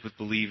 fellowship with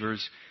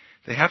believers.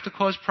 They have to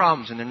cause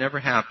problems, and they're never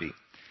happy.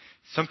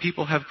 Some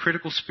people have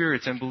critical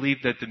spirits and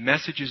believe that the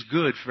message is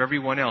good for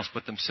everyone else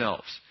but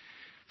themselves.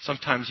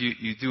 Sometimes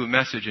you do a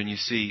message and you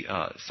see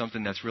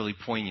something that's really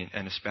poignant,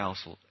 and a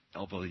spouse will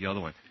elbow the other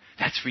one.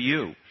 That's for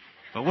you.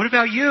 But what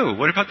about you?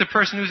 What about the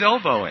person who's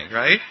elbowing,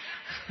 right?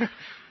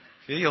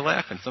 See, you're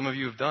laughing. Some of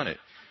you have done it.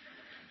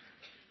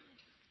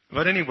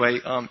 But anyway,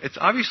 it's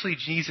obviously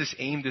Jesus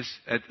aimed this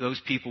at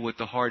those people with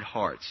the hard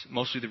hearts,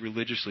 mostly the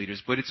religious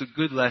leaders, but it's a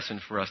good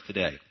lesson for us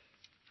today.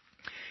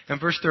 And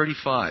verse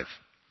 35,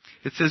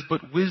 it says,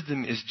 "But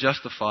wisdom is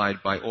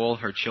justified by all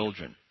her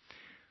children."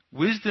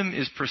 Wisdom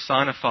is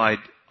personified,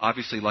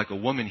 obviously, like a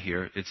woman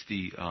here. It's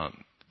the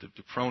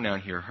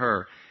pronoun here,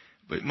 her.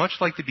 But much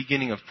like the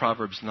beginning of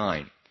Proverbs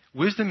 9,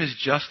 wisdom is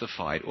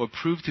justified or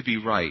proved to be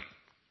right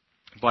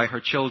by her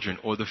children,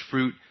 or the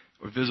fruit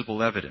or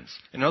visible evidence.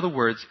 In other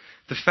words,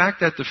 the fact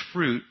that the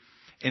fruit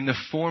in the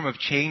form of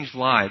changed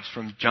lives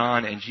from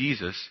John and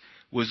Jesus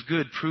was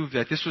good proved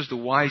that this was the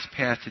wise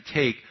path to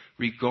take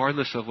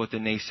regardless of what the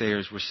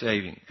naysayers were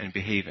saying and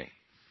behaving.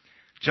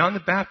 John the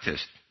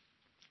Baptist.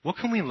 What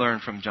can we learn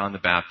from John the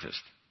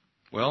Baptist?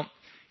 Well,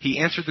 he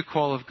answered the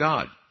call of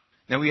God.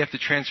 Now we have to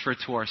transfer it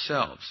to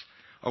ourselves.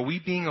 Are we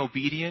being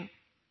obedient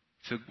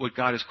to what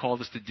God has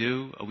called us to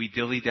do? Are we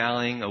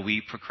dilly-dallying? Are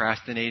we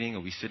procrastinating? Are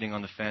we sitting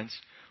on the fence?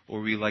 Or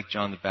are we like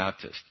John the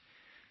Baptist?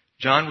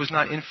 John was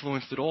not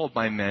influenced at all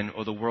by men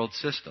or the world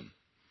system.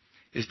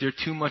 Is there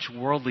too much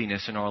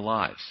worldliness in our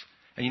lives?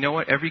 And you know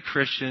what? Every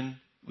Christian,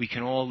 we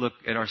can all look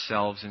at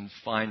ourselves and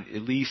find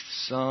at least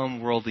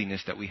some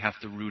worldliness that we have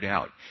to root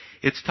out.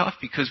 It's tough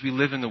because we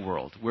live in the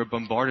world. We're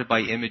bombarded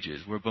by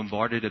images. We're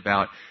bombarded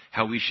about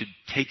how we should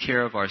take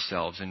care of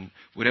ourselves, and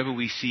whatever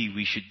we see,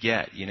 we should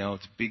get. You know,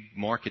 it's a big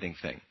marketing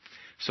thing.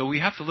 So we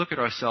have to look at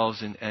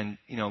ourselves and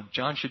you know,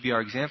 John should be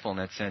our example in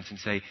that sense and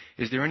say,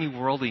 is there any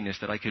worldliness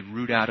that I could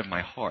root out of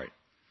my heart?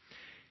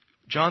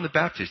 John the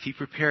Baptist, he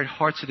prepared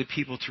hearts of the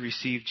people to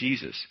receive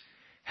Jesus.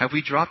 Have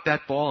we dropped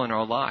that ball in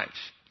our lives?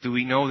 Do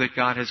we know that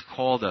God has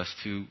called us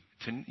to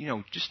you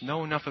know, just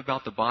know enough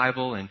about the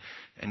Bible and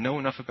know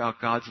enough about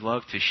God's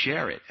love to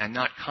share it and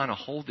not kind of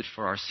hold it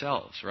for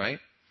ourselves, right?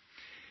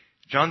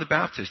 John the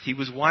Baptist, he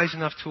was wise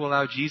enough to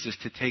allow Jesus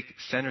to take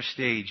center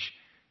stage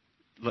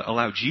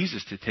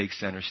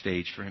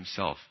for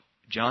himself.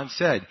 John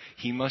said,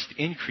 he must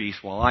increase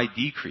while I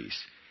decrease.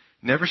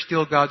 Never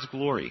steal God's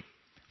glory.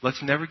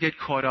 Let's never get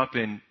caught up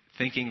in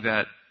thinking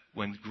that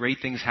when great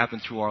things happen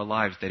through our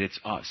lives that it's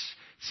us.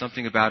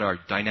 Something about our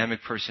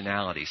dynamic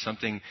personality,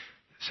 something,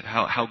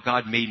 how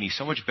God made me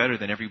so much better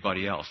than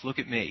everybody else. Look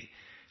at me.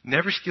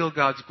 Never steal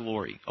God's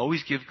glory.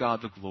 Always give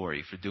God the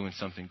glory for doing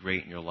something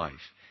great in your life.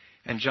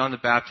 And John the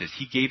Baptist,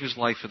 he gave his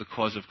life for the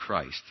cause of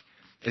Christ.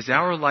 Is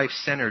our life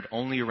centered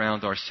only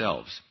around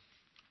ourselves?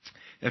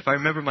 If I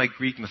remember my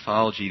Greek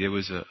mythology, there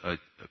was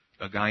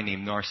a guy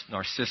named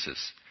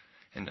Narcissus.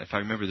 And if I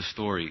remember the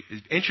story,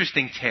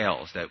 interesting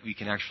tales that we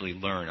can actually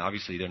learn.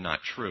 Obviously, they're not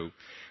true.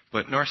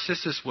 But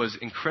Narcissus was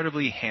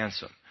incredibly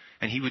handsome.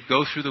 And he would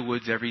go through the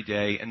woods every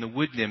day, and the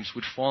wood nymphs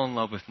would fall in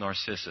love with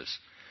Narcissus.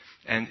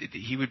 And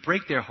he would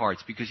break their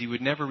hearts because he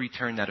would never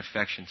return that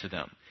affection to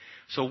them.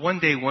 So one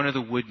day, one of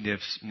the wood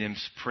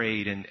nymphs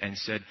prayed and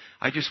said,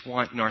 I just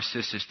want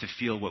Narcissus to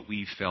feel what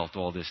we've felt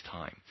all this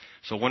time.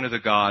 So one of the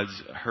gods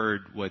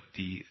heard what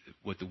the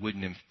wood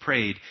nymph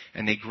prayed,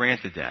 and they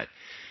granted that.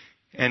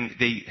 And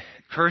they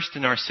cursed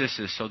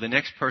Narcissus, so the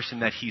next person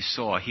that he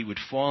saw, he would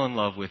fall in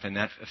love with, and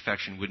that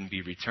affection wouldn't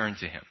be returned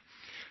to him.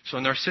 So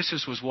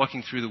Narcissus was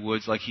walking through the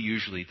woods like he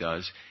usually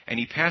does, and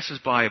he passes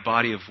by a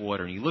body of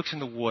water, and he looks in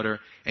the water,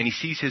 and he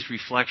sees his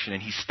reflection,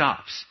 and he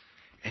stops.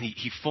 And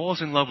he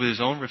falls in love with his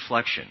own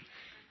reflection,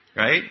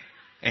 right?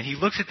 And he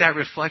looks at that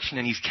reflection,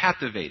 and he's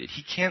captivated.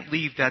 He can't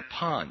leave that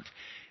pond.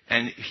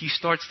 And he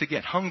starts to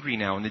get hungry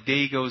now, and the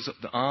day goes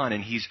on,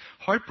 and he's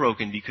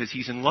heartbroken because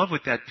he's in love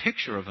with that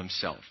picture of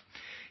himself.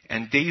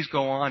 And days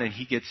go on, and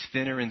he gets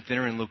thinner and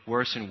thinner and look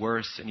worse and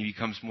worse, and he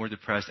becomes more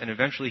depressed, and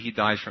eventually he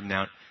dies from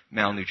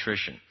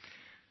malnutrition.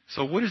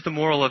 So what is the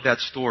moral of that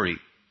story?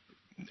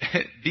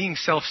 Being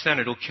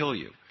self-centered will kill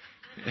you.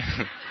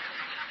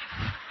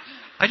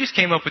 I just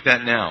came up with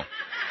that now.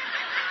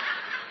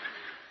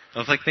 I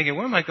was like thinking,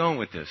 where am I going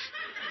with this?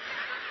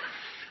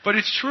 But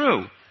it's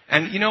true.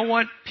 And you know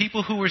what?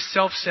 People who are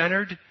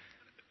self-centered,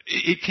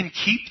 it can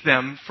keep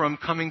them from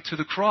coming to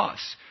the cross.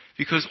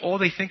 Because all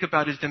they think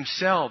about is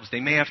themselves. They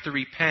may have to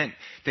repent.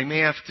 They may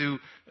have to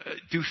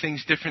do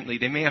things differently.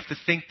 They may have to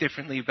think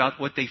differently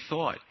about what they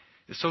thought.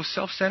 So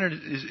self-centered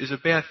is a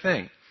bad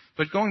thing.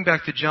 But going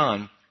back to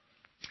John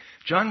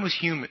was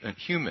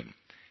human.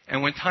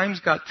 And when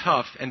times got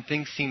tough and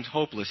things seemed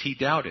hopeless, he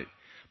doubted.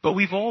 But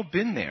we've all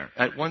been there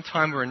at one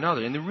time or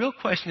another. And the real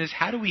question is,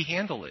 how do we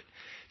handle it?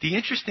 The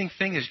interesting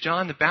thing is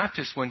John the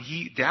Baptist, when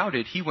he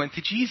doubted, he went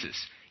to Jesus.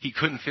 He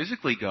couldn't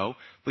physically go,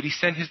 but he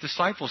sent his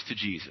disciples to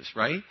Jesus,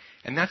 right?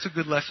 And that's a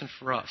good lesson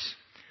for us.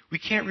 We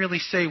can't really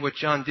say what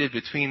John did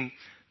between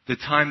the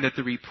time that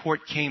the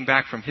report came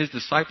back from his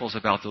disciples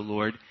about the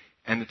Lord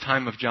and the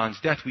time of John's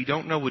death. We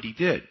don't know what he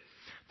did.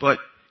 But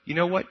you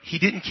know what? He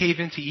didn't cave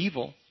into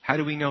evil. How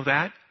do we know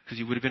that? Because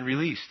he would have been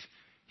released.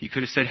 He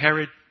could have said,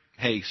 Herod,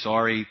 hey,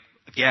 sorry,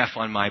 a gaffe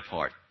on my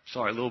part.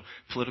 Sorry, a little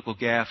political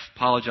gaffe.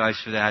 Apologize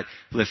for that.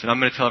 Listen, I'm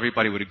going to tell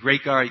everybody what a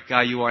great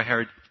guy you are,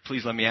 Herod.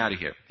 Please let me out of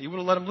here. He would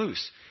have let him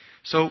loose.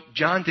 So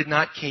John did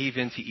not cave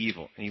into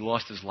evil, and he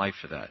lost his life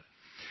for that.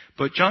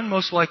 But John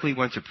most likely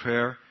went to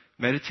prayer,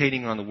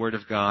 meditating on the Word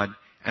of God,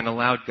 and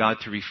allowed God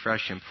to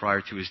refresh him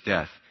prior to his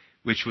death,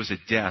 which was a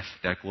death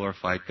that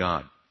glorified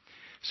God.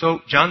 So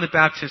John the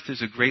Baptist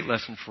is a great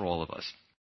lesson for all of us.